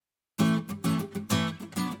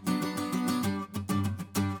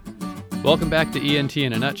Welcome back to ENT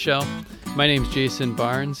in a Nutshell. My name is Jason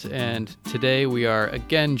Barnes, and today we are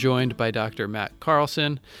again joined by Dr. Matt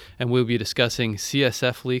Carlson, and we'll be discussing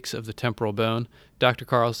CSF leaks of the temporal bone. Dr.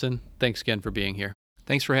 Carlson, thanks again for being here.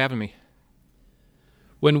 Thanks for having me.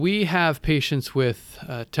 When we have patients with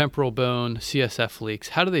temporal bone CSF leaks,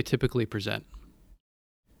 how do they typically present?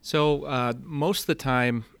 So most of the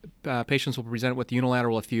time, patients will present with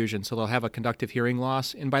unilateral effusion, so they'll have a conductive hearing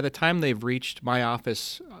loss, and by the time they've reached my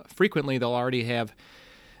office, frequently they'll already have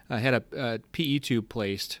had a PE tube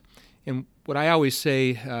placed. And what I always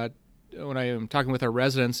say when I am talking with our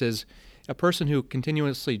residents is a person who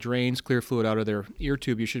continuously drains clear fluid out of their ear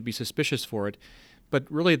tube, you should be suspicious for it. But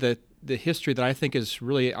really the history that I think is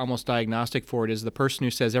really almost diagnostic for it is the person who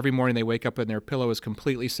says every morning they wake up and their pillow is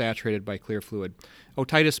completely saturated by clear fluid.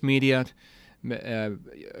 Otitis media,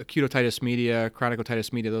 acute otitis media, chronic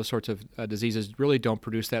otitis media, those sorts of diseases really don't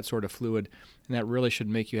produce that sort of fluid, and that really should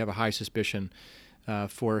make you have a high suspicion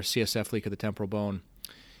for CSF leak of the temporal bone.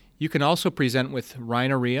 You can also present with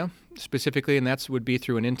rhinorrhea specifically, and that would be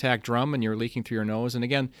through an intact drum and you're leaking through your nose. And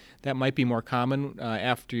again, that might be more common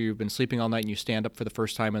after you've been sleeping all night and you stand up for the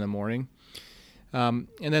first time in the morning. And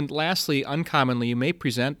then lastly, uncommonly, you may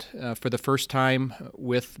present for the first time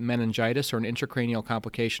with meningitis or an intracranial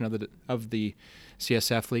complication of the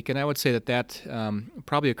CSF leak. And I would say that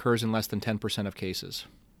probably occurs in less than 10% of cases.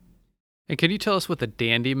 And can you tell us what the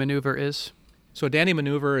Dandy maneuver is? So a Dandy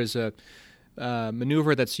maneuver is a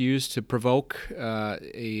maneuver that's used to provoke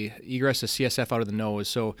a egress of CSF out of the nose.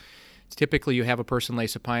 So typically you have a person lay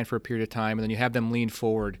supine for a period of time, and then you have them lean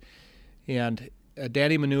forward. And a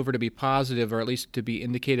Dandy maneuver to be positive, or at least to be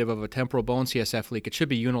indicative of a temporal bone CSF leak, it should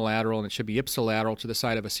be unilateral and it should be ipsilateral to the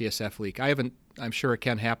side of a CSF leak. I'm sure it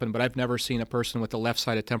can happen, but I've never seen a person with the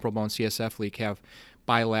left-sided temporal bone CSF leak have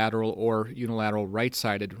bilateral or unilateral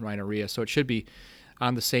right-sided rhinorrhea. So it should be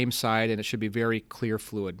on the same side, and it should be very clear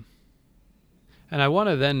fluid. And I want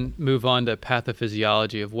to then move on to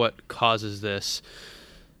pathophysiology of what causes this.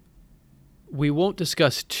 We won't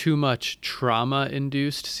discuss too much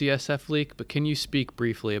trauma-induced CSF leak, but can you speak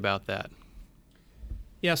briefly about that?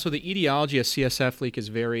 Yeah, so the etiology of CSF leak is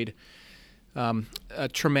varied. A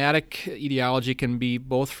traumatic etiology can be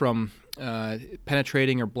both from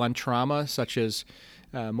penetrating or blunt trauma, such as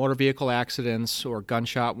motor vehicle accidents or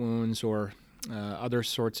gunshot wounds or other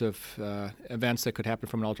sorts of events that could happen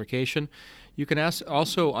from an altercation. You can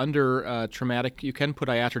also under traumatic, you can put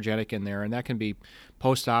iatrogenic in there, and that can be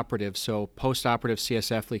post-operative. So post-operative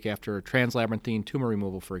CSF leak after translabyrinthine tumor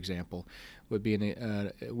removal, for example, would be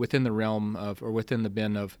within the realm of, or within the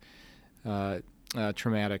bin of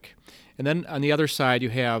traumatic. And then on the other side, you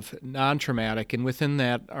have non-traumatic, and within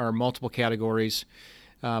that are multiple categories.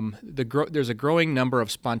 There's a growing number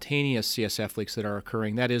of spontaneous CSF leaks that are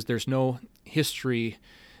occurring. That is, there's no history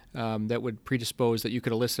that would predispose, that you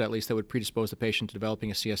could elicit at least, that would predispose the patient to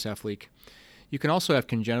developing a CSF leak. You can also have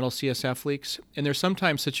congenital CSF leaks, and there's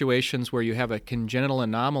sometimes situations where you have a congenital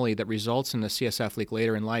anomaly that results in a CSF leak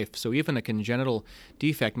later in life. So even a congenital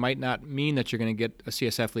defect might not mean that you're going to get a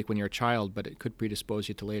CSF leak when you're a child, but it could predispose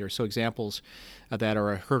you to later. So examples of that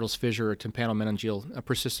are a Hürtel's fissure, a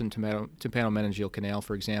persistent tympanomeningeal canal,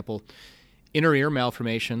 for example. Inner ear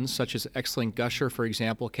malformations, such as X-linked gusher, for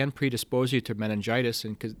example, can predispose you to meningitis,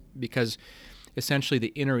 and because essentially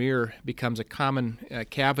the inner ear becomes a common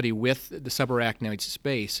cavity with the subarachnoid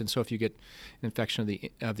space, and so if you get an infection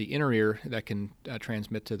of the inner ear, that can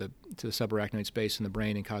transmit to the subarachnoid space in the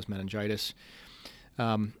brain and cause meningitis.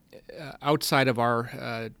 Outside of our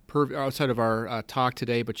talk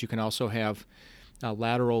today, but you can also have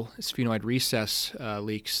lateral sphenoid recess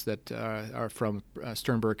leaks that are from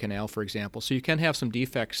Sternberg canal, for example. So you can have some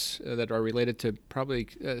defects that are related to probably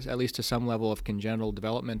at least to some level of congenital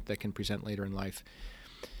development that can present later in life.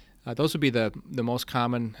 Those would be the most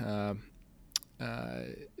common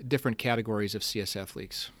different categories of CSF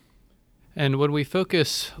leaks. And when we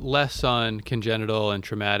focus less on congenital and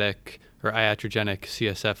traumatic or iatrogenic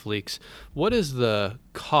CSF leaks, what is the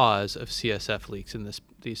cause of CSF leaks in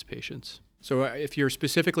these patients? So if you're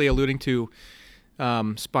specifically alluding to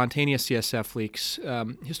spontaneous CSF leaks,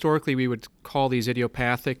 historically we would call these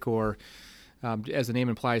idiopathic or, as the name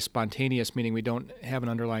implies, spontaneous, meaning we don't have an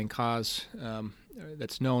underlying cause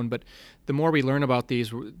that's known. But the more we learn about these,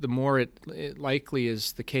 the more it likely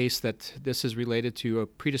is the case that this is related to a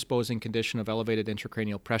predisposing condition of elevated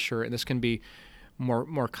intracranial pressure, and this can be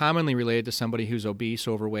more commonly related to somebody who's obese,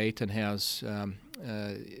 overweight, and has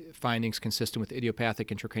findings consistent with idiopathic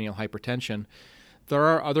intracranial hypertension. There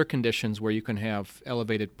are other conditions where you can have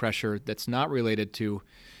elevated pressure that's not related to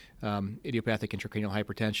idiopathic intracranial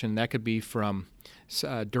hypertension. That could be from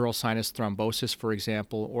dural sinus thrombosis, for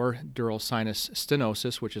example, or dural sinus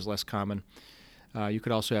stenosis, which is less common. You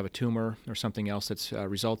could also have a tumor or something else that's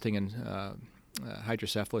resulting in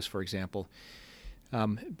hydrocephalus, for example.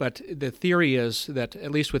 But the theory is that,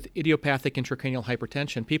 at least with idiopathic intracranial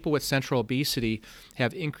hypertension, people with central obesity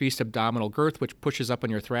have increased abdominal girth, which pushes up on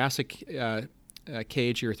your thoracic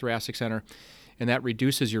cage, your thoracic center, and that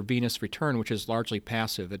reduces your venous return, which is largely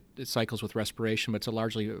passive. It cycles with respiration, but it's a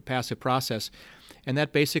largely passive process, and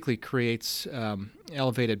that basically creates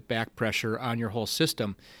elevated back pressure on your whole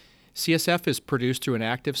system. CSF is produced through an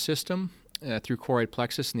active system, through choroid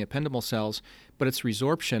plexus and the ependymal cells, but its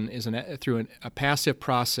resorption is through a passive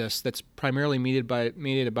process that's primarily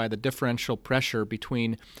mediated by the differential pressure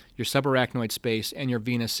between your subarachnoid space and your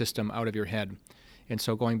venous system out of your head. And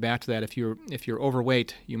so going back to that, if you're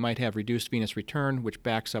overweight, you might have reduced venous return, which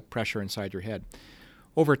backs up pressure inside your head.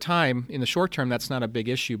 Over time, in the short term, that's not a big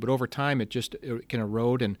issue, but over time, it can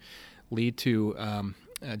erode and lead to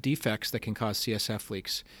defects that can cause CSF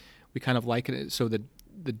leaks. We kind of liken it so that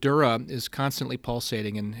the dura is constantly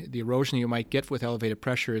pulsating, and the erosion you might get with elevated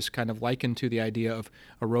pressure is kind of likened to the idea of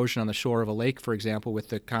erosion on the shore of a lake, for example, with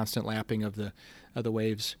the constant lapping of the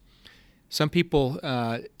waves. Some people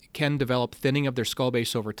can develop thinning of their skull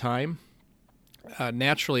base over time.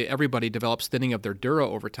 Naturally, everybody develops thinning of their dura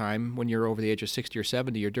over time. When you're over the age of 60 or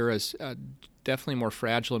 70, your dura is definitely more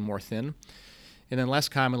fragile and more thin. And then less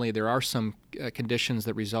commonly, there are some conditions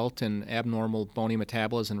that result in abnormal bony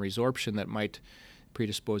metabolism and resorption that might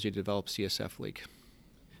predispose you to develop CSF leak.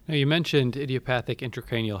 Now, you mentioned idiopathic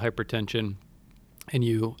intracranial hypertension, and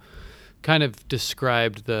you kind of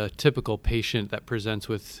described the typical patient that presents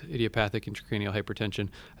with idiopathic intracranial hypertension.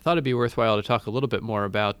 I thought it'd be worthwhile to talk a little bit more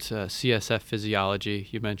about CSF physiology.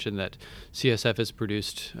 You mentioned that CSF is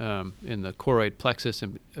produced in the choroid plexus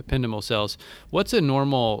and ependymal cells. What's a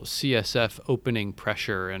normal CSF opening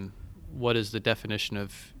pressure, and what is the definition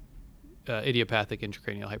of idiopathic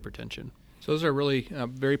intracranial hypertension? So those are really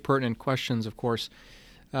very pertinent questions, of course.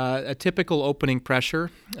 A typical opening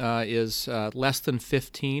pressure is less than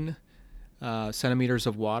 15 centimeters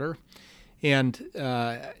of water. And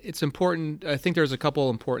it's important. I think there's a couple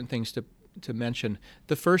important things to mention.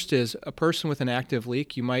 The first is a person with an active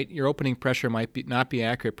leak, your opening pressure might not be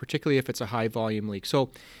accurate, particularly if it's a high volume leak. So,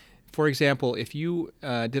 for example, if you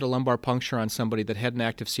did a lumbar puncture on somebody that had an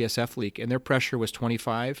active CSF leak and their pressure was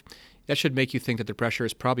 25, that should make you think that the pressure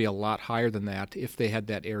is probably a lot higher than that if they had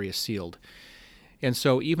that area sealed. And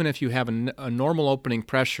so even if you have a normal opening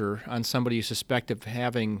pressure on somebody you suspect of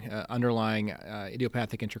having underlying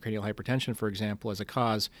idiopathic intracranial hypertension, for example, as a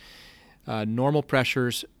cause, normal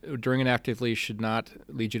pressures during an active leak should not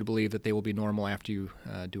lead you to believe that they will be normal after you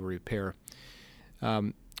do a repair.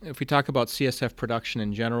 If we talk about CSF production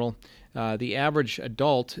in general, the average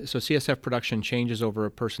adult, so CSF production changes over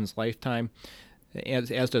a person's lifetime,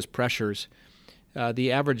 as does pressures.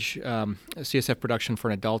 The average CSF production for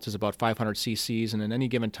an adult is about 500 cc's, and at any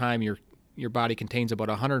given time, your body contains about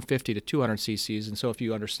 150 to 200 cc's. And so, if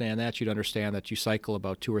you understand that, you'd understand that you cycle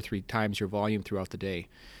about 2 or 3 times your volume throughout the day.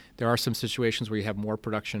 There are some situations where you have more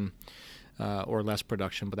production or less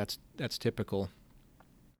production, but that's typical.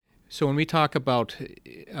 So, when we talk about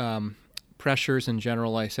pressures in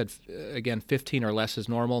general, I said, again, 15 or less is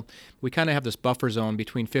normal. We kind of have this buffer zone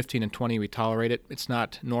between 15 and 20. We tolerate it. It's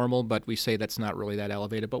not normal, but we say that's not really that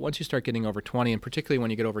elevated. But once you start getting over 20, and particularly when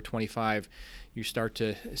you get over 25, you start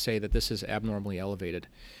to say that this is abnormally elevated.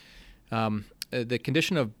 The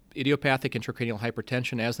condition of idiopathic intracranial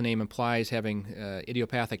hypertension, as the name implies, having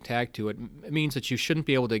idiopathic tag to it, means that you shouldn't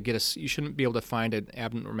be able to find an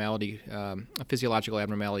abnormality, a physiological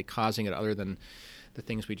abnormality causing it other than the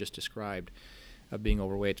things we just described of being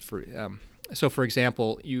overweight. So, for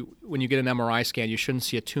example, when you get an MRI scan, you shouldn't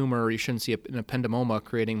see a tumor, or you shouldn't see an ependymoma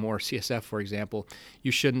creating more CSF, for example.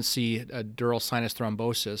 You shouldn't see a dural sinus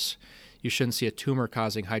thrombosis. You shouldn't see a tumor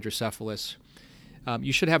causing hydrocephalus.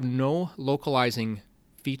 You should have no localizing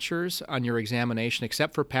features on your examination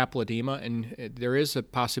except for papilledema, and there is a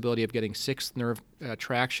possibility of getting sixth nerve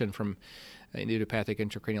traction from idiopathic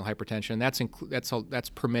intracranial hypertension. That's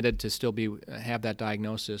permitted to still have that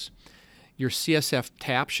diagnosis. Your CSF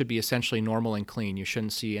tap should be essentially normal and clean. You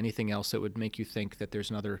shouldn't see anything else that would make you think that there's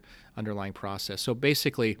another underlying process. So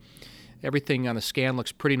basically, everything on the scan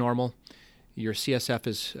looks pretty normal. Your CSF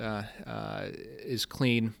is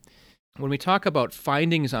clean. When we talk about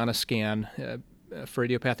findings on a scan for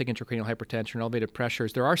idiopathic intracranial hypertension and elevated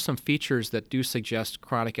pressures, there are some features that do suggest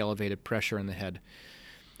chronic elevated pressure in the head.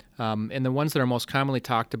 And the ones that are most commonly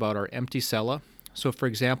talked about are empty sella, So, for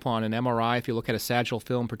example, on an MRI, if you look at a sagittal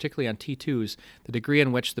film, particularly on T2s, the degree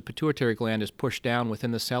in which the pituitary gland is pushed down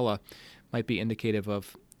within the sella might be indicative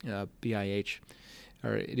of BIH,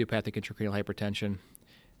 or idiopathic intracranial hypertension.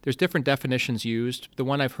 There's different definitions used. The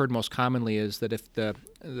one I've heard most commonly is that if the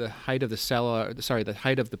height of the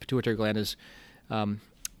height of the pituitary gland is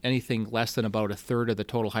anything less than about a third of the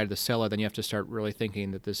total height of the sella, then you have to start really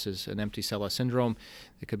thinking that this is an empty sella syndrome.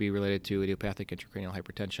 It could be related to idiopathic intracranial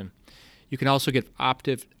hypertension. You can also get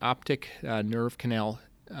optic nerve canal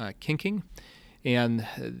kinking, and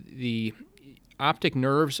the optic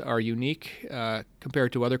nerves are unique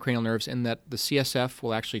compared to other cranial nerves in that the CSF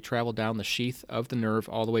will actually travel down the sheath of the nerve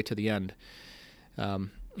all the way to the end, and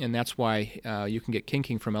that's why you can get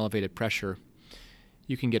kinking from elevated pressure.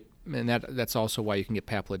 You can get, and that's also why you can get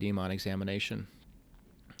papilledema on examination.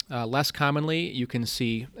 Less commonly, you can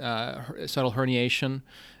see subtle herniation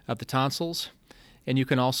of the tonsils. And you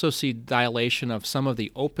can also see dilation of some of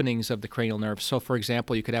the openings of the cranial nerve. So, for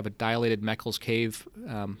example, you could have a dilated Meckel's cave,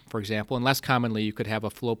 for example, and less commonly you could have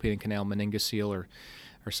a fallopian canal meningocele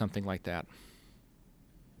or something like that.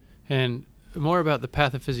 And more about the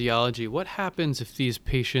pathophysiology, what happens if these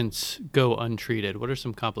patients go untreated? What are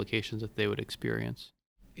some complications that they would experience?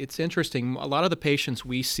 It's interesting. A lot of the patients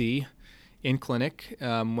we see in clinic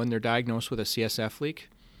when they're diagnosed with a CSF leak,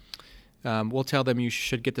 we'll tell them you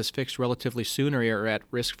should get this fixed relatively soon or you're at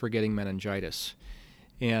risk for getting meningitis.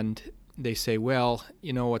 And they say, well,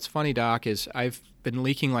 you know, what's funny, doc, is I've been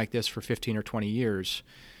leaking like this for 15 or 20 years.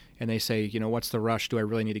 And they say, you know, what's the rush? Do I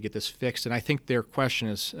really need to get this fixed? And I think their question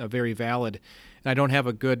is very valid. And I don't have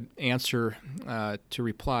a good answer to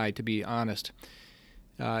reply, to be honest.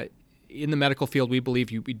 In the medical field, we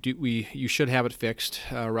believe you should have it fixed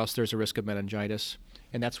or else there's a risk of meningitis.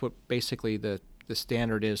 And that's what basically the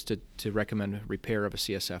standard is to recommend repair of a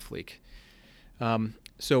CSF leak.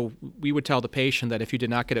 So we would tell the patient that if you did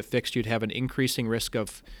not get it fixed, you'd have an increasing risk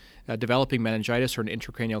of developing meningitis or an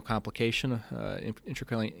intracranial complication,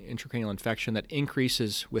 intracranial infection that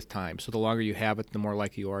increases with time. So the longer you have it, the more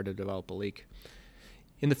likely you are to develop a leak.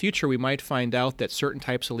 In the future, we might find out that certain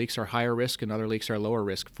types of leaks are higher risk and other leaks are lower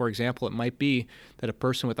risk. For example, it might be that a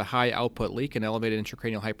person with a high output leak and elevated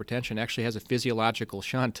intracranial hypertension actually has a physiological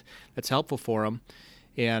shunt that's helpful for them.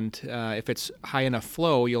 And if it's high enough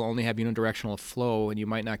flow, you'll only have unidirectional flow and you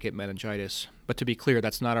might not get meningitis. But to be clear,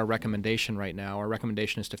 that's not our recommendation right now. Our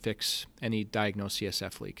recommendation is to fix any diagnosed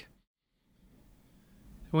CSF leak.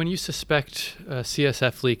 When you suspect a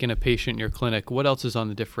CSF leak in a patient in your clinic, what else is on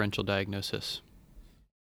the differential diagnosis?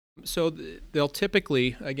 So they'll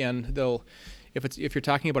typically, again, if you're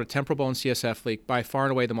talking about a temporal bone CSF leak, by far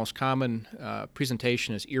and away the most common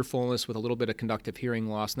presentation is ear fullness with a little bit of conductive hearing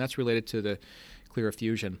loss, and that's related to the clear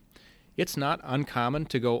effusion. It's not uncommon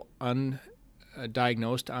to go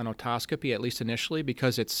undiagnosed on otoscopy, at least initially,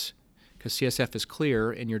 because CSF is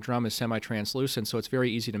clear and your drum is semi-translucent, so it's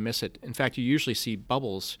very easy to miss it. In fact, you usually see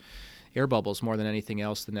bubbles, air bubbles, more than anything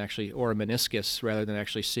else, or a meniscus rather than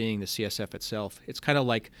actually seeing the CSF itself. It's kind of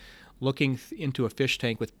like looking into a fish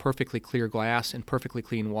tank with perfectly clear glass and perfectly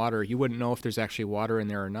clean water. You wouldn't know if there's actually water in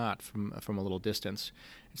there or not from a little distance.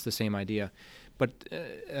 It's the same idea. But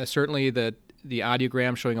certainly the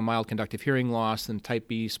audiogram showing a mild conductive hearing loss and type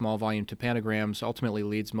B small volume tympanograms ultimately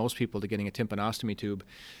leads most people to getting a tympanostomy tube.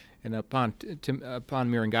 And upon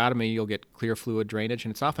myringotomy, you'll get clear fluid drainage,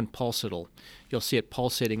 and it's often pulsatile. You'll see it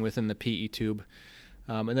pulsating within the PE tube.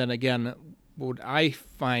 And then again, what I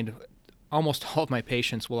find almost all of my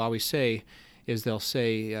patients will always say is they'll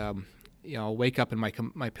say, I'll wake up and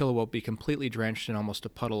my pillow will be completely drenched in almost a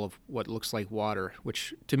puddle of what looks like water,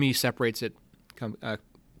 which to me separates it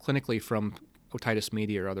clinically from otitis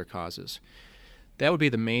media or other causes. That would be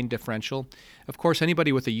the main differential. Of course,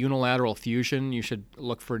 anybody with a unilateral effusion, you should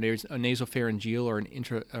look for a nasopharyngeal or an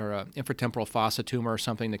infratemporal fossa tumor or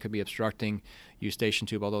something that could be obstructing eustachian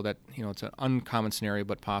tube, although that it's an uncommon scenario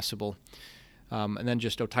but possible. And then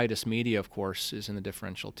just otitis media, of course, is in the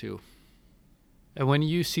differential too. And when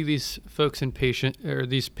you see these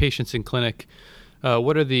these patients in clinic,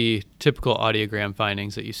 what are the typical audiogram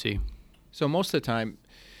findings that you see? So most of the time,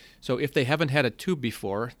 if they haven't had a tube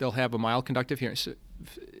before, they'll have a mild conductive hearing. So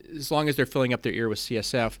as long as they're filling up their ear with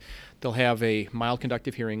CSF, they'll have a mild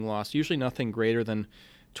conductive hearing loss, usually nothing greater than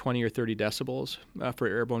 20 or 30 decibels for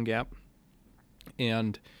airborne gap.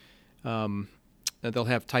 And they'll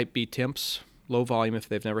have type B TIMPs, low volume if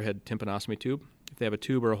they've never had tympanostomy tube. If they have a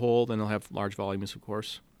tube or a hole, then they'll have large volumes, of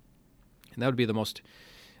course. And that would be the most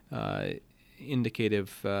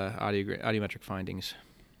indicative audiometric findings.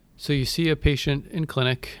 So you see a patient in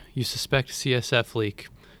clinic, you suspect CSF leak,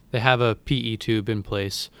 they have a PE tube in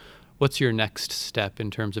place. what's your next step in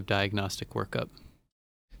terms of diagnostic workup?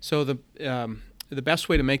 So the best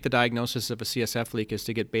way to make the diagnosis of a CSF leak is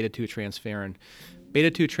to get beta-2 transferrin.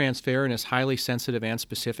 Beta-2 transferrin is highly sensitive and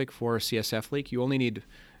specific for a CSF leak. You only need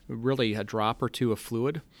really a drop or two of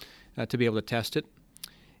fluid to be able to test it.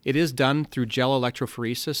 It is done through gel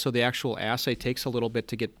electrophoresis, so the actual assay takes a little bit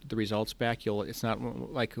to get the results back. It's not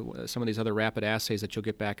like some of these other rapid assays that you'll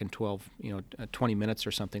get back in 20 minutes or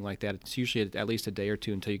something like that. It's usually at least a day or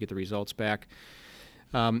two until you get the results back.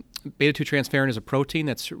 Beta-2 transferrin is a protein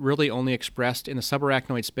that's really only expressed in the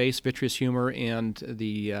subarachnoid space, vitreous humor, and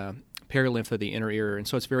the perilymph of the inner ear, and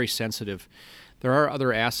so it's very sensitive. There are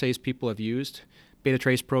other assays people have used.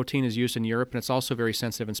 Beta-trace protein is used in Europe, and it's also very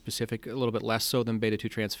sensitive and specific, a little bit less so than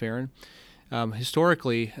beta-2 transferrin.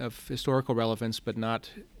 Historically, of historical relevance, but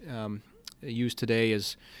not used today,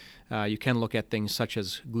 is you can look at things such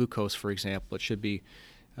as glucose, for example. It should be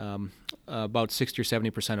about 60 or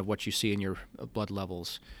 70% of what you see in your blood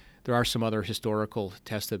levels. There are some other historical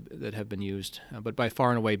tests that have been used, but by far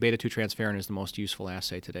and away, beta-2 transferrin is the most useful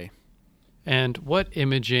assay today. And what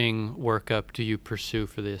imaging workup do you pursue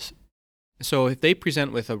for this? So if they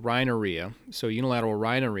present with a rhinorrhea, so unilateral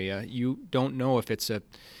rhinorrhea, you don't know if it's and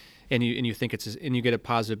you think and you get a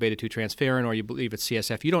positive beta-2 transferrin, or you believe it's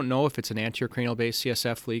CSF. You don't know if it's an anterior cranial-based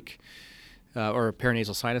CSF leak, or a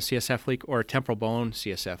paranasal sinus CSF leak, or a temporal bone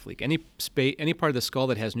CSF leak. Any part of the skull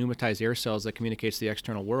that has pneumatized air cells that communicates to the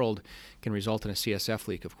external world can result in a CSF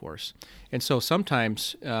leak, of course. And so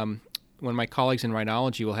sometimes when my colleagues in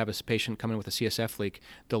rhinology will have a patient come in with a CSF leak,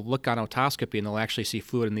 they'll look on otoscopy and they'll actually see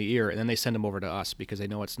fluid in the ear, and then they send them over to us because they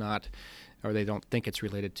know it's not, or they don't think it's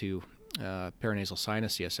related to paranasal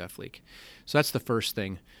sinus CSF leak. So that's the first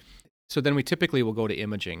thing. So then we typically will go to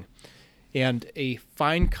imaging. And a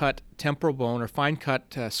fine-cut temporal bone or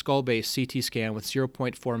fine-cut skull-based CT scan with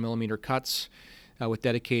 0.4 millimeter cuts with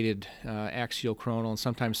dedicated axial coronal and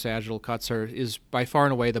sometimes sagittal cuts is by far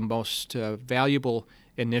and away the most valuable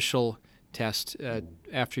initial test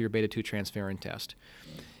after your beta-2 transferrin test.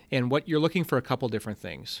 And what you're looking for a couple different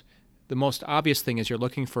things. The most obvious thing is you're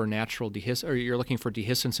looking for you're looking for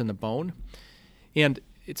dehiscence in the bone. And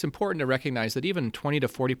it's important to recognize that even 20 to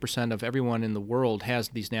 40% of everyone in the world has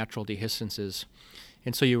these natural dehiscences.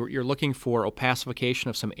 And so you're looking for opacification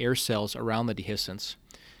of some air cells around the dehiscence.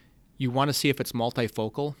 You want to see if it's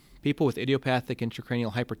multifocal. People with idiopathic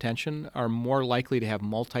intracranial hypertension are more likely to have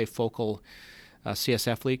multifocal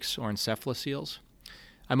CSF leaks or encephaloceles.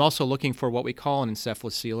 I'm also looking for what we call an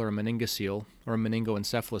encephalocele or a meningocele or a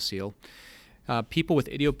meningoencephalocele. People with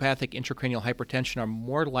idiopathic intracranial hypertension are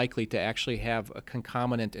more likely to actually have a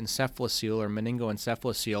concomitant encephalocele or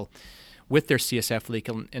meningoencephalocele with their CSF leak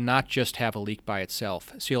and not just have a leak by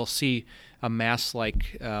itself. So you'll see a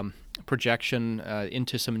mass-like projection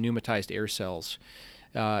into some pneumatized air cells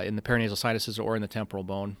in the paranasal sinuses or in the temporal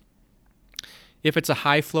bone. If it's a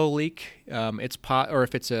high-flow leak, or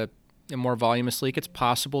if it's a more voluminous leak, it's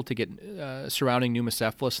possible to get surrounding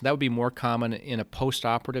pneumocephalus. That would be more common in a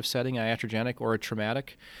post-operative setting, iatrogenic or a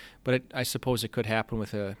traumatic, but I suppose it could happen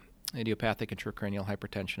with a idiopathic intracranial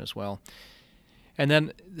hypertension as well. And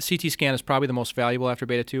then the CT scan is probably the most valuable after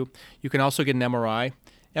beta-2. You can also get an MRI.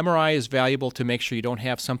 MRI is valuable to make sure you don't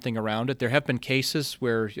have something around it. There have been cases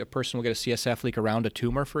where a person will get a CSF leak around a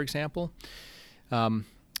tumor, for example.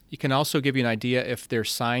 It can also give you an idea if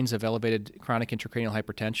there's signs of elevated chronic intracranial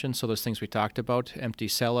hypertension. So those things we talked about: empty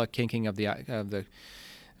sella, kinking of the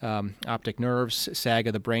optic nerves, sag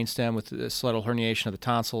of the brainstem with the sletal herniation of the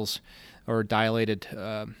tonsils, or dilated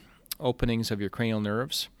openings of your cranial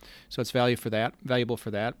nerves. So it's valuable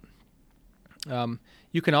for that.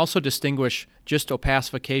 You can also distinguish just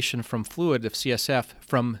opacification from fluid of CSF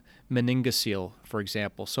from meningocele, for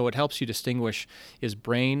example. So it helps you distinguish, is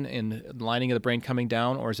brain and the lining of the brain coming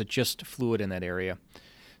down, or is it just fluid in that area?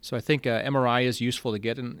 So I think MRI is useful to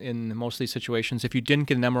get in most of these situations. If you didn't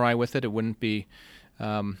get an MRI with it, it wouldn't be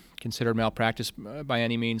considered malpractice by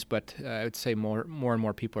any means, but I would say more and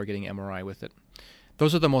more people are getting MRI with it.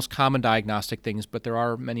 Those are the most common diagnostic things, but there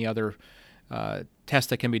are many other tests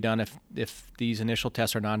that can be done if these initial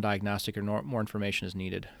tests are non-diagnostic or more information is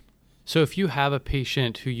needed. So if you have a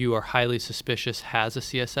patient who you are highly suspicious has a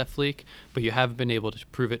CSF leak, but you haven't been able to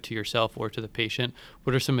prove it to yourself or to the patient,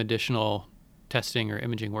 what are some additional testing or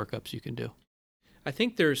imaging workups you can do? I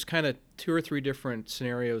think there's kind of two or three different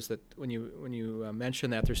scenarios that when you mention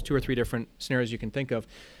that, there's two or three different scenarios you can think of.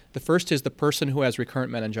 The first is the person who has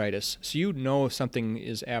recurrent meningitis. So you know if something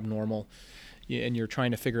is abnormal and you're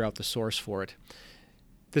trying to figure out the source for it.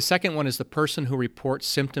 The second one is the person who reports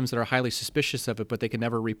symptoms that are highly suspicious of it, but they can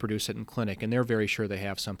never reproduce it in clinic, and they're very sure they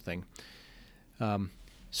have something.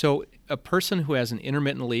 So a person who has an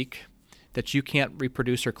intermittent leak that you can't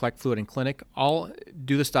reproduce or collect fluid in clinic, I'll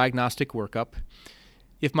do this diagnostic workup.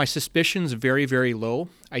 If my suspicion's very, very low,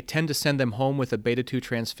 I tend to send them home with a beta-2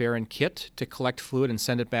 transferrin kit to collect fluid and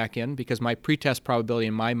send it back in because my pretest probability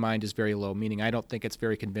in my mind is very low, meaning I don't think it's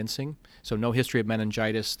very convincing. So no history of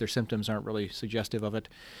meningitis, their symptoms aren't really suggestive of it.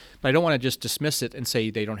 But I don't want to just dismiss it and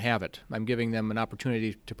say they don't have it. I'm giving them an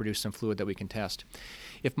opportunity to produce some fluid that we can test.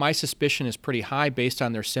 If my suspicion is pretty high based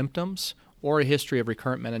on their symptoms or a history of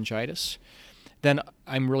recurrent meningitis, then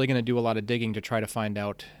I'm really going to do a lot of digging to try to find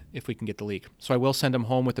out if we can get the leak. So I will send them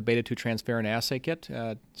home with the beta-2 transferrin assay kit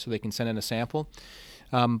so they can send in a sample.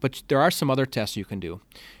 But there are some other tests you can do.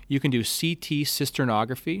 You can do CT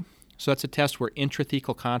cysternography. So that's a test where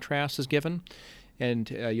intrathecal contrast is given, and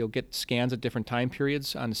you'll get scans at different time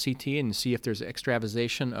periods on the CT and see if there's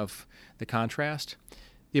extravasation of the contrast.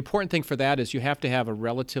 The important thing for that is you have to have a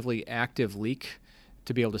relatively active leak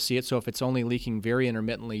to be able to see it. So if it's only leaking very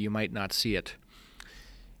intermittently, you might not see it.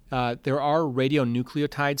 There are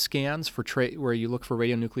radionucleotide scans for where you look for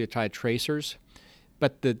radionucleotide tracers,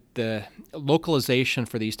 but the localization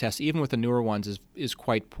for these tests, even with the newer ones, is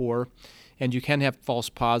quite poor, and you can have false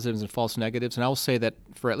positives and false negatives. And I will say that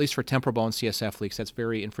at least for temporal bone CSF leaks, that's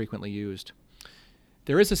very infrequently used.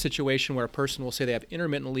 There is a situation where a person will say they have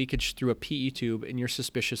intermittent leakage through a PE tube, and you're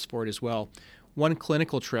suspicious for it as well. One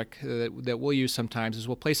clinical trick that we'll use sometimes is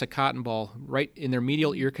we'll place a cotton ball right in their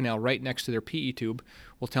medial ear canal right next to their PE tube.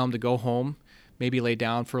 We'll tell them to go home, maybe lay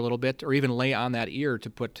down for a little bit, or even lay on that ear to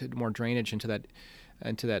put more drainage into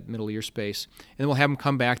that middle ear space. And then we'll have them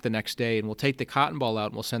come back the next day, and we'll take the cotton ball out,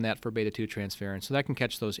 and we'll send that for beta-2 transferrin. So that can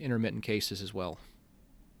catch those intermittent cases as well.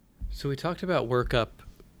 So we talked about workup,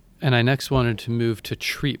 and I next wanted to move to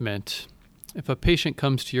treatment. If a patient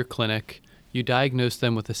comes to your clinic, you diagnose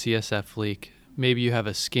them with a CSF leak. Maybe you have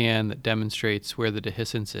a scan that demonstrates where the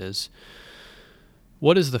dehiscence is.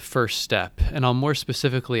 What is the first step? And I'll more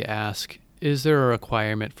specifically ask, is there a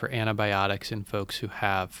requirement for antibiotics in folks who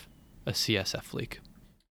have a CSF leak?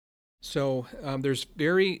 So there's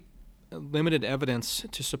very limited evidence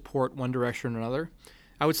to support one direction or another.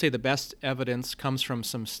 I would say the best evidence comes from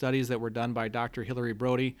some studies that were done by Dr. Hilary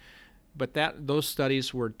Brody, but those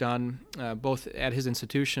studies were done both at his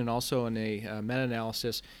institution and also in a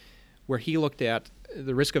meta-analysis where he looked at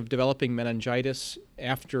the risk of developing meningitis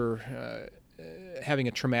after having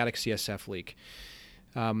a traumatic CSF leak.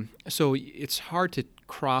 So it's hard to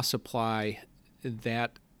cross-apply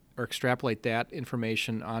that or extrapolate that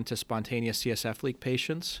information onto spontaneous CSF leak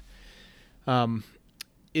patients.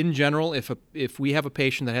 In general, if we have a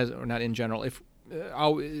patient that has, or not in general,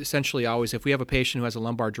 essentially always, if we have a patient who has a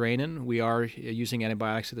lumbar drain in, we are using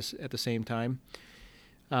antibiotics at the same time.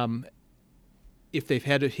 If they've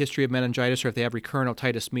had a history of meningitis or if they have recurrent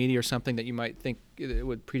otitis media or something that you might think it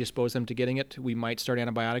would predispose them to getting it, we might start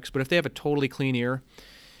antibiotics. But if they have a totally clean ear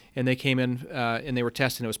and they came in and they were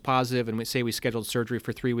tested and it was positive and we scheduled surgery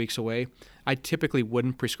for 3 weeks away, I typically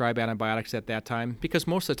wouldn't prescribe antibiotics at that time because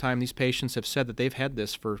most of the time these patients have said that they've had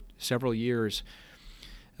this for several years.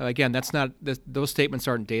 Again, those statements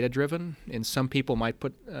aren't data-driven, and some people might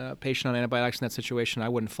put a patient on antibiotics in that situation. I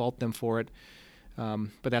wouldn't fault them for it.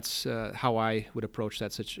 But that's how I would approach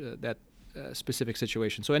that specific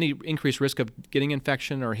situation. So any increased risk of getting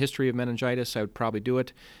infection or a history of meningitis, I would probably do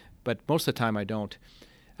it, but most of the time I don't.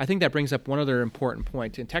 I think that brings up one other important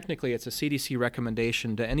point, and technically it's a CDC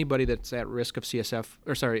recommendation to anybody that's at risk of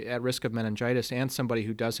at risk of meningitis and somebody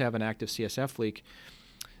who does have an active CSF leak.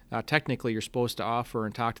 Technically, you're supposed to offer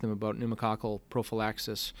and talk to them about pneumococcal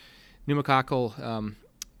prophylaxis. Pneumococcal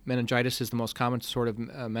meningitis is the most common sort of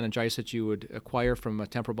meningitis that you would acquire from a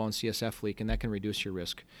temporal bone CSF leak, and that can reduce your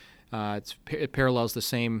risk. It parallels the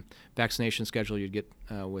same vaccination schedule you'd get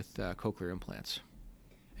with cochlear implants.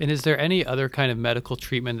 And is there any other kind of medical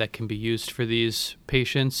treatment that can be used for these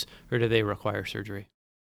patients, or do they require surgery?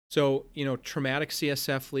 So, traumatic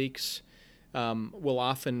CSF leaks will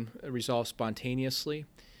often resolve spontaneously.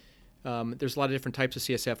 There's a lot of different types of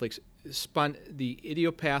CSF leaks. The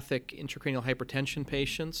idiopathic intracranial hypertension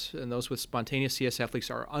patients and those with spontaneous CSF leaks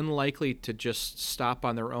are unlikely to just stop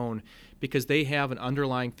on their own because they have an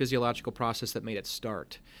underlying physiological process that made it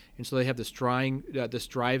start. And so they have this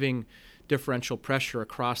driving differential pressure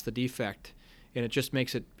across the defect, and it just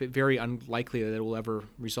makes it very unlikely that it will ever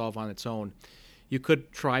resolve on its own. You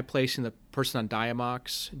could try placing the person on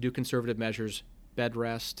Diamox, do conservative measures, bed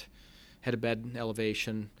rest, head of bed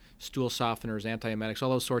elevation, stool softeners, antiemetics,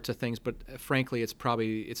 all those sorts of things. But frankly,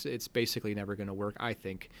 it's basically never going to work, I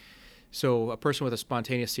think. So a person with a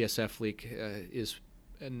spontaneous CSF leak is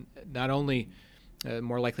not only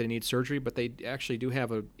more likely to need surgery, but they actually do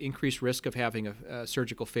have an increased risk of having a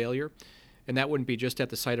surgical failure. And that wouldn't be just at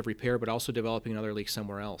the site of repair, but also developing another leak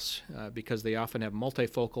somewhere else, because they often have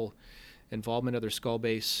multifocal involvement of their skull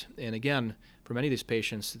base. And again, for many of these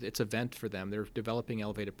patients, it's a vent for them. They're developing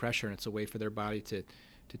elevated pressure, and it's a way for their body to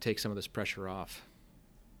take some of this pressure off.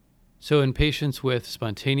 So in patients with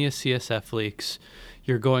spontaneous CSF leaks,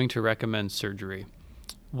 you're going to recommend surgery.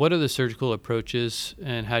 What are the surgical approaches,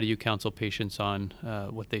 and how do you counsel patients on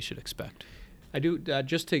what they should expect? I do,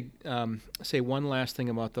 just to say one last thing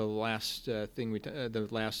about the last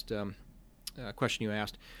question you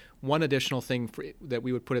asked. One additional thing that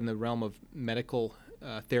we would put in the realm of medical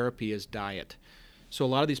therapy is diet. So a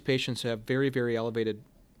lot of these patients have very, very elevated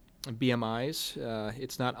BMIs.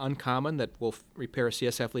 It's not uncommon that we'll repair a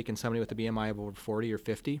CSF leak in somebody with a BMI of over 40 or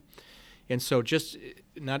 50. And so just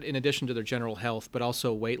not in addition to their general health, but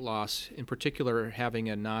also weight loss, in particular having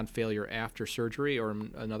a non-failure after surgery or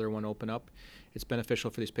another one open up, it's beneficial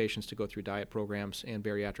for these patients to go through diet programs and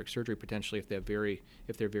bariatric surgery potentially if they're very,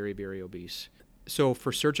 very obese. So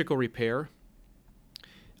for surgical repair,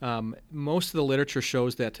 most of the literature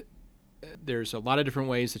shows that there's a lot of different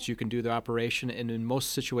ways that you can do the operation, and in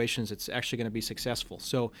most situations it's actually going to be successful.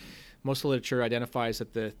 So most of the literature identifies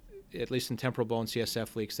that at least in temporal bone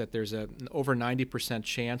CSF leaks, that there's an over 90%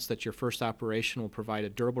 chance that your first operation will provide a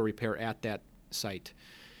durable repair at that site.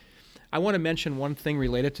 I want to mention one thing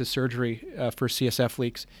related to surgery for CSF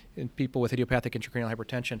leaks in people with idiopathic intracranial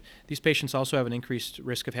hypertension. These patients also have an increased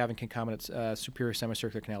risk of having concomitant superior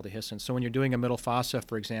semicircular canal dehiscence. So when you're doing a middle fossa,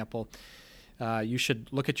 for example, you should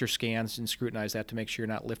look at your scans and scrutinize that to make sure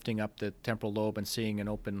you're not lifting up the temporal lobe and seeing an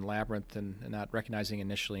open labyrinth and not recognizing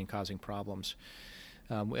initially and causing problems.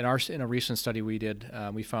 In a recent study we did,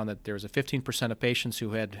 we found that there was a 15% of patients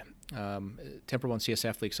who had temporal bone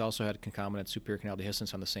CSF leaks also had concomitant superior canal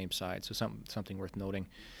dehiscence on the same side, so something worth noting.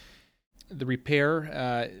 The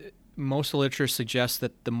repair, most of the literature suggests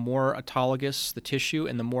that the more autologous the tissue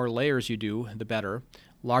and the more layers you do, the better.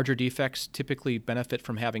 Larger defects typically benefit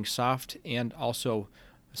from having soft and also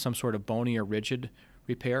some sort of bony or rigid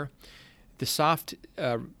repair. The soft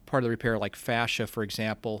part of the repair, like fascia, for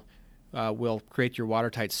example, will create your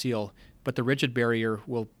watertight seal, but the rigid barrier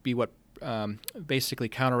will be what basically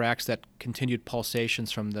counteracts that continued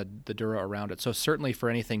pulsations from the dura around it. So certainly for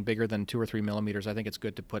anything bigger than 2 or 3 millimeters, I think it's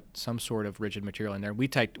good to put some sort of rigid material in there. We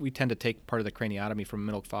tend to take part of the craniotomy from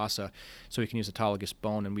middle fossa, so we can use autologous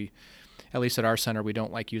bone, and we, at least at our center, we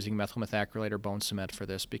don't like using methyl methacrylate or bone cement for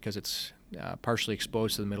this because it's partially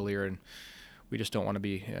exposed to the middle ear, and we just don't want to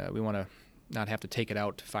be, we want to not have to take it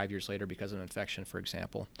out 5 years later because of an infection, for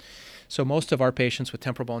example. So most of our patients with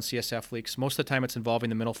temporal bone CSF leaks, most of the time it's involving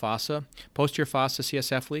the middle fossa. Posterior fossa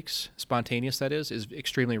CSF leaks, spontaneous that is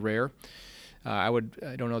extremely rare. I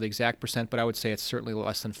don't know the exact percent, but I would say it's certainly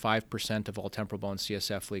less than 5% of all temporal bone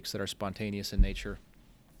CSF leaks that are spontaneous in nature.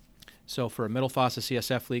 So for a middle fossa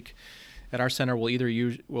CSF leak, at our center we'll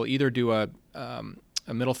either do a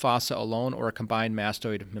middle fossa alone or a combined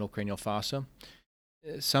mastoid middle cranial fossa.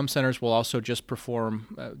 Some centers will also just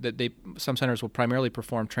perform, some centers will primarily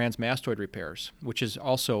perform transmastoid repairs, which is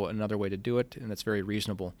also another way to do it, and it's very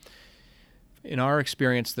reasonable. In our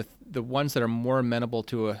experience, the ones that are more amenable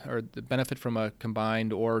to or the benefit from a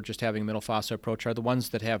combined or just having a middle fossa approach are the ones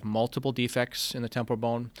that have multiple defects in the temporal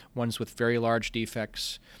bone, ones with very large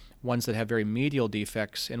defects, ones that have very medial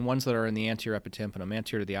defects, and ones that are in the anterior epitympanum,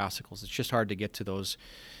 anterior to the ossicles. It's just hard to get to those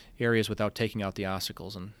areas without taking out the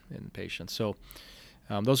ossicles in patients. So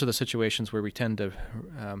those are the situations where we tend to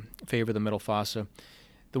favor the middle fossa.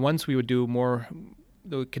 The ones we would do more,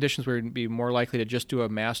 the conditions where we'd be more likely to just do a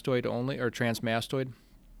mastoid only or transmastoid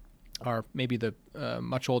are maybe the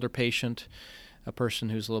much older patient, a person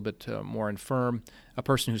who's a little bit more infirm, a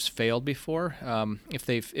person who's failed before. If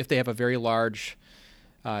they have a very large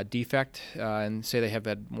defect and say they have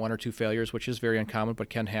had 1 or 2 failures, which is very uncommon but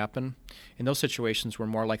can happen, in those situations we're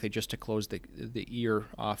more likely just to close the ear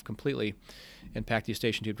off completely and pack the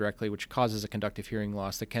eustachian tube directly, which causes a conductive hearing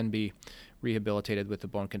loss that can be rehabilitated with the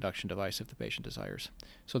bone conduction device if the patient desires.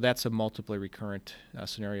 So that's a multiply recurrent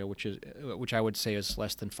scenario, which I would say is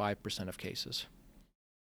less than 5% of cases.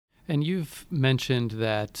 And you've mentioned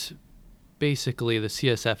that basically the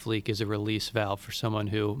CSF leak is a release valve for someone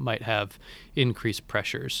who might have increased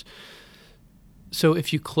pressures. So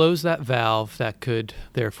if you close that valve, that could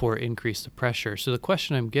therefore increase the pressure. So the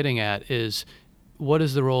question I'm getting at is, what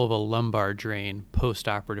is the role of a lumbar drain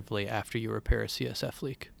post-operatively after you repair a CSF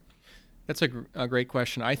leak? That's a great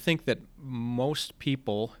question. I think that most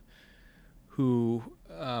people who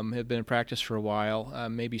have been in practice for a while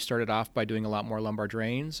maybe started off by doing a lot more lumbar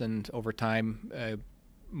drains and over time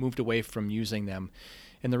moved away from using them.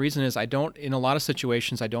 And the reason is in a lot of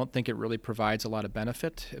situations, I don't think it really provides a lot of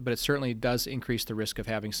benefit, but it certainly does increase the risk of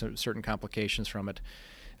having some certain complications from it.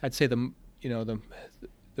 I'd say the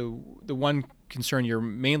one concern you're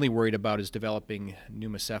mainly worried about is developing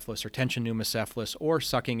pneumocephalus or tension pneumocephalus, or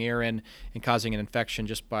sucking air in and causing an infection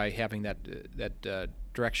just by having that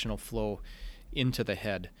directional flow into the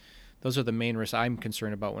head. Those are the main risks I'm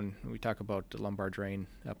concerned about when we talk about the lumbar drain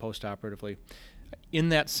postoperatively. On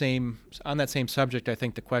that same subject, I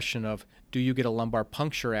think the question of, do you get a lumbar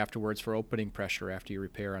puncture afterwards for opening pressure after you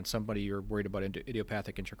repair on somebody you're worried about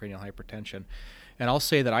idiopathic intracranial hypertension? And I'll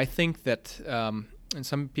say that I think that, and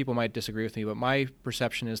some people might disagree with me, but my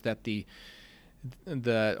perception is that the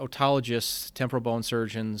otologists, temporal bone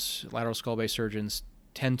surgeons, lateral skull base surgeons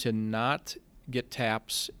tend to not get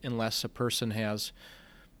TAPS unless a person has,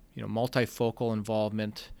 multifocal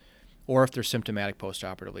involvement, or if they're symptomatic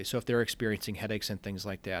postoperatively. So if they're experiencing headaches and things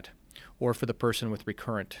like that, or for the person with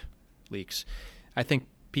recurrent leaks. I think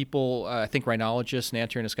rhinologists and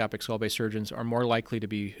anterior endoscopic skull base surgeons are more likely to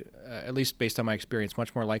be, at least based on my experience,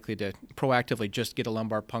 much more likely to proactively just get a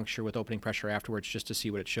lumbar puncture with opening pressure afterwards just to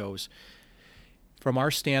see what it shows. From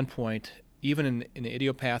our standpoint, even in an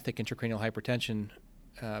idiopathic intracranial hypertension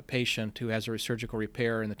patient who has a surgical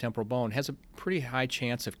repair in the temporal bone has a pretty high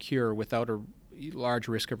chance of cure without a large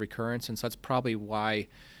risk of recurrence, and so that's probably why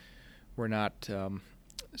we're not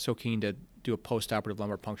so keen to do a postoperative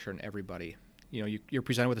lumbar puncture in everybody. You're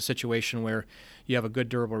presented with a situation where you have a good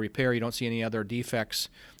durable repair, you don't see any other defects,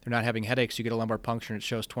 they're not having headaches, you get a lumbar puncture and it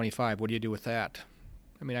shows 25. What do you do with that?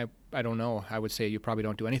 I mean, I don't know. I would say you probably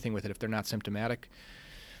don't do anything with it if they're not symptomatic.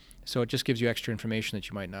 So it just gives you extra information that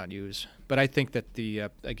you might not use. But I think that the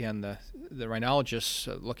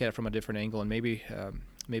rhinologists look at it from a different angle, and maybe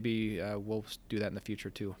we'll do that in the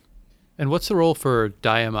future too. And what's the role for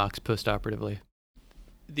Diamox postoperatively?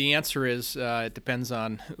 The answer is it depends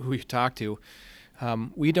on who you talk to.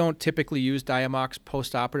 We don't typically use Diamox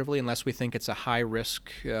postoperatively unless we think it's a high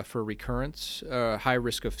risk for recurrence, high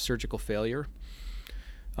risk of surgical failure.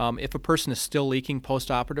 If a person is still leaking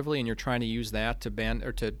postoperatively and you're trying to use that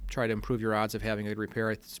to try to improve your odds of having a good repair,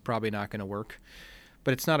 it's probably not going to work.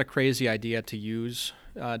 But it's not a crazy idea to use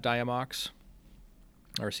Diamox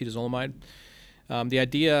or acetazolamide. The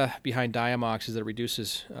idea behind Diamox is that it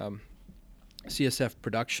reduces CSF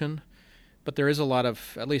production, but there is a lot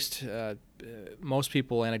of, at least most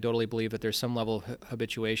people anecdotally believe that there's some level of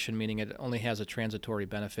habituation, meaning it only has a transitory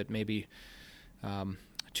benefit, maybe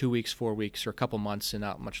 2 weeks, 4 weeks, or a couple months, and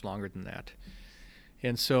not much longer than that.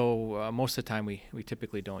 And so most of the time we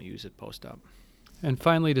typically don't use it post-op. And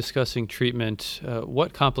finally, discussing treatment,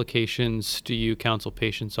 what complications do you counsel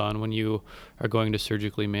patients on when you are going to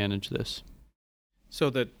surgically manage this?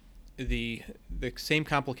 So the same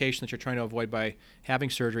complication that you're trying to avoid by having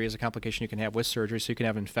surgery is a complication you can have with surgery. So you can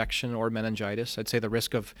have infection or meningitis. I'd say the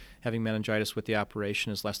risk of having meningitis with the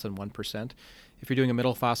operation is less than 1%. If you're doing a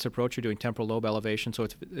middle fossa approach, you're doing temporal lobe elevation. So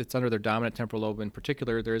it's under their dominant temporal lobe in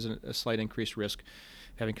particular, there is a slight increased risk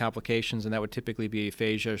of having complications, and that would typically be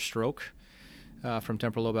aphasia, stroke from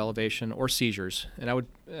temporal lobe elevation, or seizures. And I would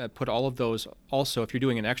put all of those also, if you're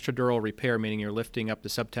doing an extradural repair, meaning you're lifting up the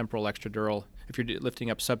subtemporal extradural, if you're lifting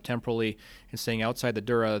up subtemporally and staying outside the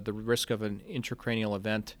dura, the risk of an intracranial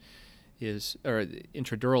event or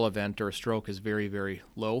intradural event or a stroke is very, very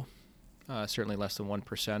low, certainly less than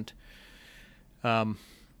 1%.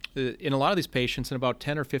 In a lot of these patients, in about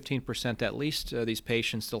 10 or 15% at least, these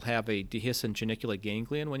patients still have a dehiscent geniculate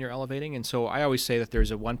ganglion when you're elevating. And so I always say that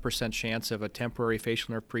there's a 1% chance of a temporary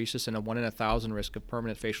facial nerve paresis and a 1 in 1,000 risk of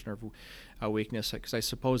permanent facial nerve weakness, because I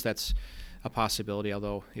suppose that's a possibility,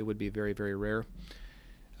 although it would be very, very rare.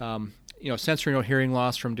 Sensory hearing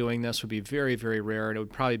loss from doing this would be very, very rare, and it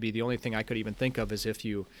would probably be the only thing I could even think of is if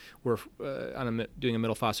you were doing a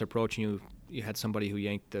middle fossa approach and you had somebody who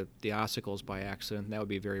yanked the ossicles by accident. That would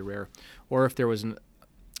be very rare. Or if there was an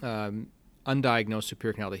undiagnosed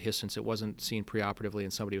superior canal dehiscence, it wasn't seen preoperatively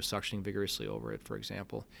and somebody was suctioning vigorously over it, for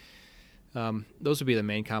example. Those would be the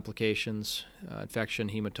main complications, infection,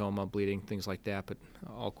 hematoma, bleeding, things like that, but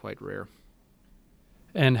all quite rare.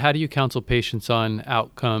 And how do you counsel patients on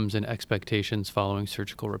outcomes and expectations following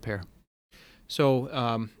surgical repair?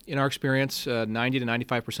 So in our experience, 90 to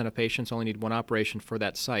 95% of patients only need one operation for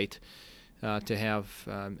that site to have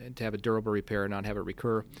a durable repair and not have it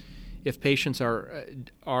recur. If patients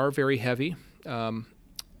are very heavy,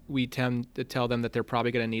 we tend to tell them that they're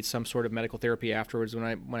probably going to need some sort of medical therapy afterwards.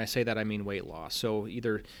 When I say that, I mean weight loss. So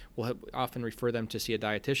either we'll often refer them to see a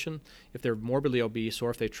dietitian. If they're morbidly obese or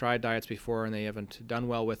if they've tried diets before and they haven't done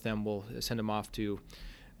well with them, we'll send them off to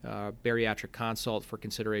bariatric consult for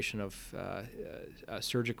consideration of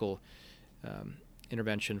surgical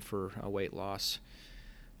intervention for weight loss.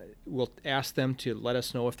 We'll ask them to let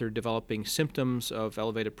us know if they're developing symptoms of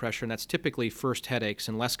elevated pressure, and that's typically first headaches,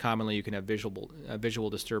 and less commonly you can have visual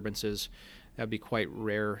disturbances. That would be quite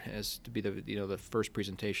rare as to be the first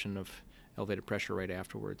presentation of elevated pressure right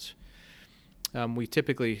afterwards. We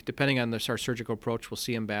typically, depending on our surgical approach, we'll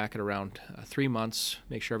see them back at around 3 months,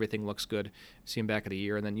 make sure everything looks good, see them back at a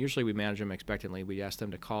year, and then usually we manage them expectantly. We ask them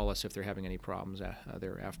to call us if they're having any problems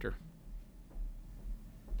thereafter.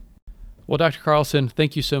 Well, Dr. Carlson,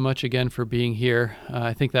 thank you so much again for being here.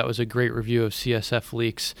 I think that was a great review of CSF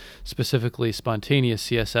leaks, specifically spontaneous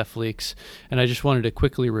CSF leaks, and I just wanted to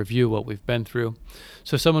quickly review what we've been through.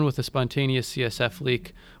 So someone with a spontaneous CSF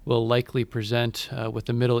leak will likely present with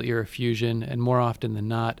a middle ear effusion, and more often than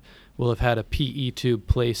not will have had a PE tube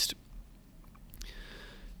placed.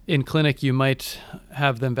 In clinic, you might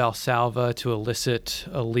have them Valsalva to elicit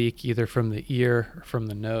a leak either from the ear or from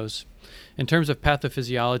the nose. In terms of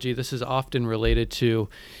pathophysiology, this is often related to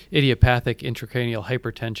idiopathic intracranial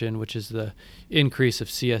hypertension, which is the increase of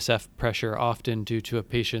CSF pressure, often due to a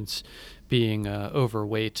patient's being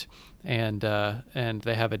overweight, and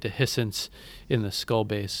they have a dehiscence in the skull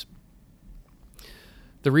base.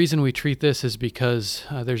 The reason we treat this is because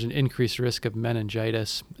there's an increased risk of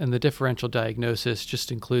meningitis, and the differential diagnosis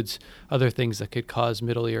just includes other things that could cause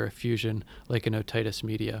middle ear effusion, like an otitis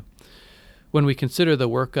media. When we consider the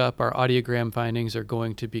workup, our audiogram findings are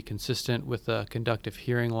going to be consistent with a conductive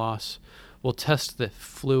hearing loss. We'll test the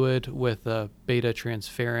fluid with a beta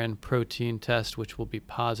transferrin protein test, which will be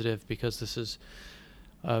positive because this is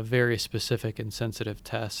a very specific and sensitive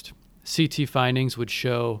test. CT findings would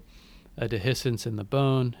show a dehiscence in the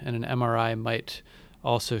bone, and an MRI might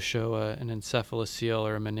also show an encephalocele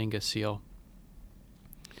or a meningocele.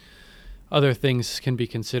 Other things can be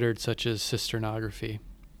considered, such as cysternography.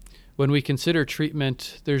 When we consider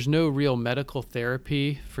treatment, there's no real medical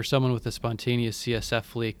therapy for someone with a spontaneous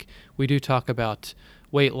CSF leak. We do talk about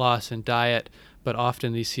weight loss and diet, but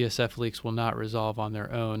often these CSF leaks will not resolve on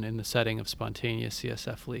their own in the setting of spontaneous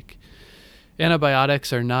CSF leak.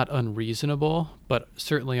 Antibiotics are not unreasonable, but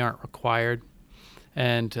certainly aren't required,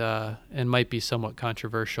 and might be somewhat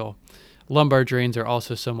controversial. Lumbar drains are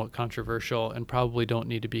also somewhat controversial and probably don't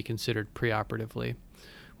need to be considered preoperatively.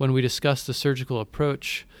 When we discuss the surgical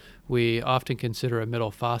approach, we often consider a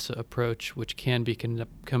middle fossa approach, which can be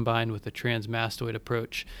combined with a transmastoid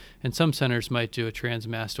approach, and some centers might do a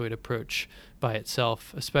transmastoid approach by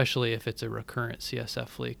itself, especially if it's a recurrent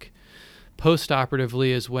CSF leak.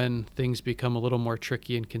 Postoperatively is when things become a little more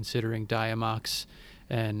tricky in considering Diamox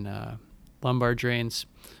and lumbar drains,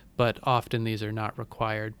 but often these are not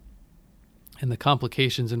required. And the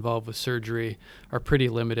complications involved with surgery are pretty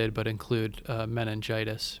limited, but include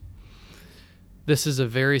meningitis. This is a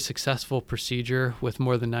very successful procedure with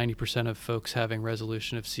more than 90% of folks having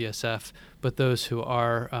resolution of CSF, but those who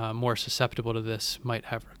are more susceptible to this might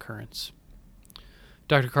have recurrence.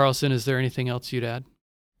 Dr. Carlson, is there anything else you'd add?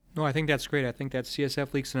 No, I think that's great. I think that's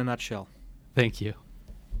CSF leaks in a nutshell. Thank you.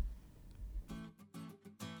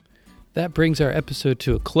 That brings our episode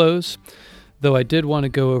to a close, though I did want to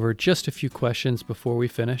go over just a few questions before we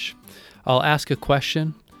finish. I'll ask a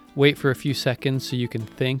question, wait for a few seconds so you can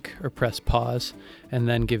think or press pause, and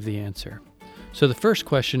then give the answer. So the first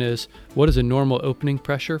question is, what is a normal opening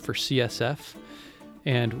pressure for CSF?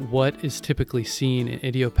 And what is typically seen in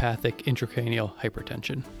idiopathic intracranial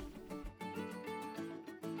hypertension?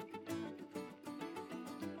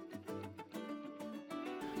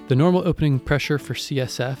 The normal opening pressure for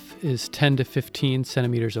CSF is 10 to 15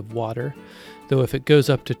 centimeters of water, though if it goes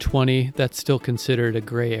up to 20, that's still considered a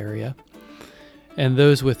gray area. And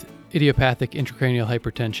those with idiopathic intracranial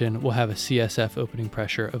hypertension will have a CSF opening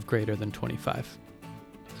pressure of greater than 25.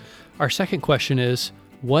 Our second question is,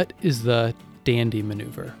 what is the Dandy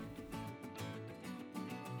maneuver?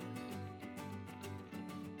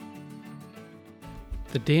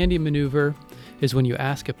 The Dandy maneuver is when you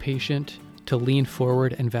ask a patient to lean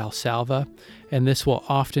forward and Valsalva, and this will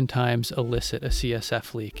oftentimes elicit a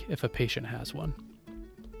CSF leak if a patient has one.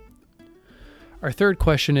 Our third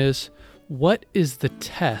question is, what is the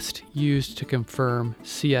test used to confirm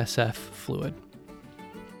CSF fluid?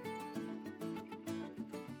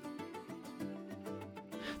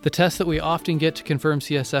 The test that we often get to confirm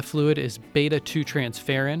CSF fluid is beta-2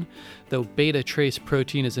 transferrin, though beta trace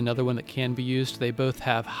protein is another one that can be used. They both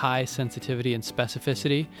have high sensitivity and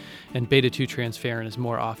specificity, and beta-2 transferrin is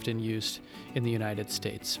more often used in the United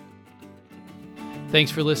States. Thanks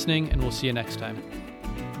for listening, and we'll see you next time.